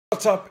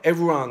What's up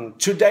everyone?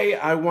 Today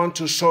I want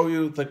to show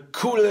you the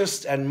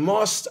coolest and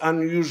most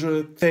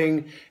unusual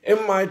thing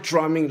in my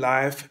drumming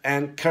life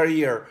and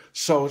career.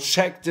 So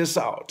check this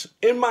out.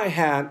 In my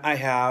hand I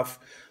have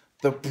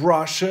the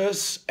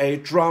brushes, a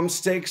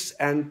drumsticks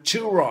and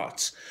two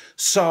rods.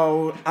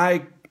 So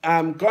I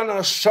am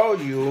gonna show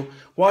you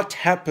what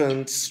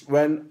happens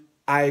when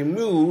I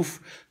move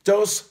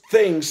those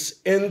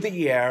things in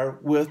the air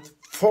with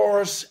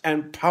force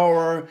and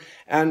power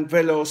and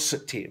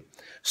velocity.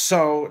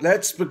 So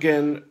let's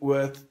begin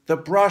with the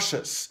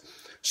brushes.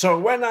 So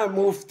when I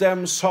move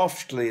them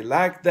softly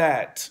like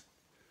that,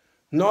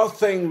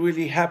 nothing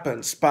really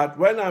happens. But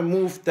when I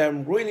move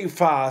them really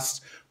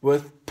fast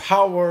with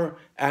power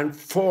and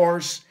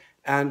force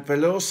and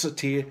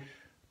velocity,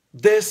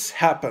 this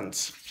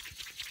happens.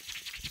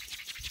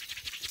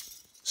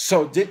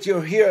 So did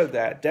you hear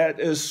that? That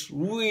is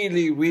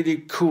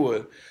really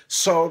cool.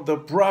 So the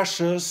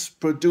brushes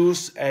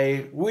produce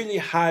a really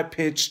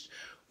high-pitched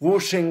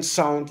whooshing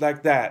sound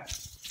like that.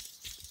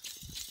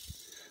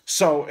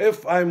 So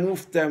if I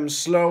move them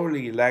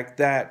slowly like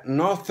that,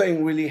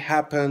 nothing really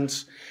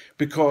happens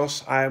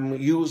because I'm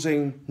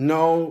using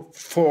no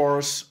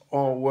force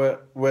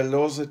or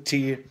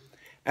velocity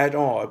at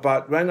all.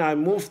 But when I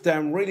move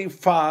them really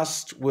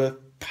fast with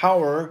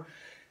power,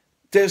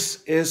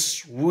 this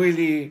is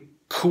really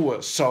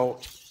cool. So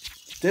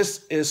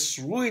this is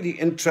really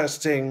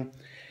interesting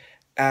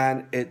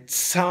and it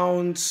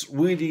sounds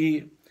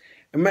really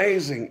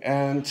amazing.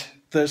 And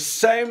the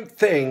same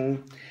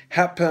thing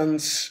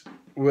happens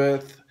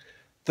with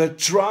the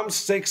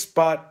drumsticks,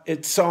 but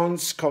it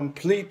sounds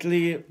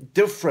completely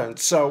different.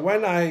 So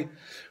when I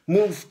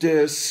move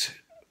this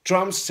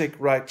drumstick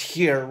right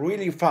here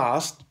really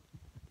fast,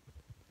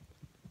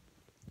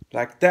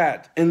 like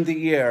that in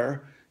the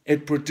air,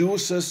 it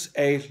produces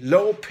a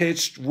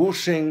low-pitched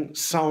whooshing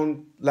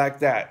sound like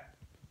that.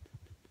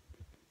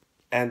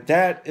 And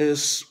that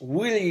is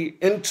really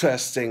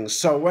interesting.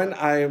 So when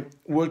I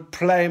would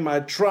play my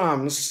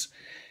drums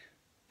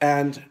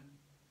and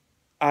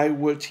I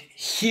would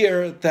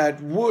hear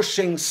that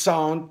whooshing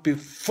sound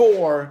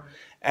before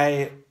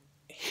a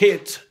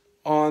hit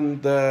on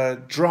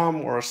the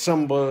drum or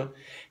cymbal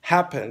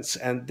happens.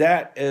 And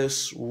that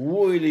is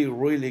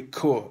really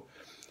cool.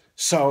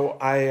 So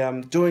I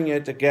am doing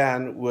it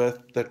again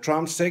with the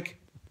drumstick.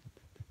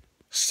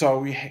 So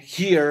we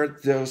hear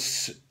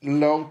this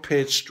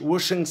low-pitched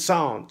whooshing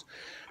sound.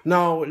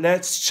 Now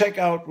let's check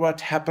out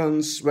what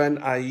happens when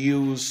I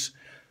use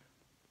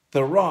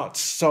the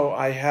rods. So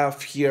I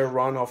have here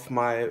one of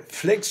my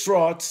flex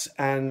rods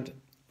and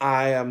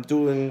I am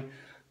doing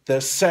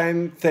the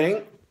same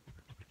thing.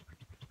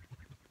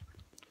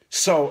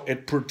 So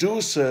it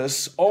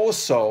produces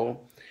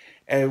also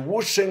a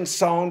whooshing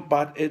sound,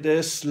 but it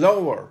is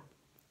lower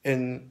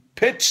in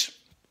pitch.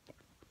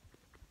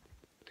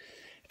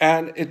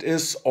 And it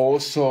is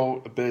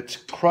also a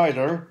bit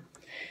quieter.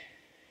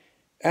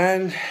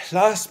 And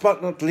last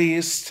but not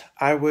least,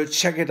 I will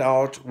check it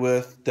out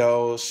with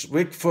those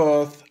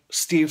Whitworth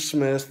Steve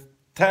Smith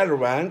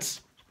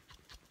Thelerwands.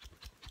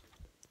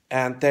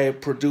 And they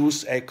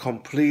produce a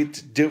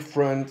complete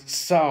different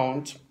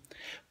sound.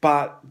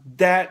 But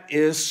that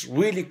is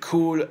really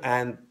cool,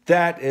 and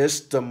that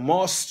is the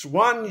most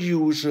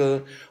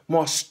unusual,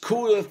 most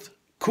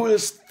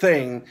coolest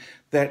thing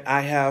that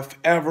I have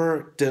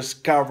ever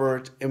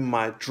discovered in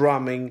my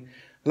drumming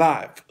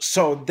life.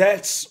 So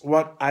that's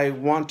what I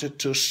wanted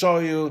to show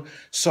you.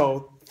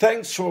 So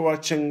thanks for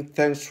watching,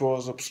 thanks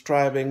for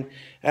subscribing,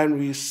 and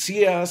we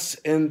see us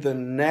in the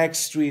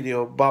next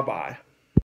video. Bye bye.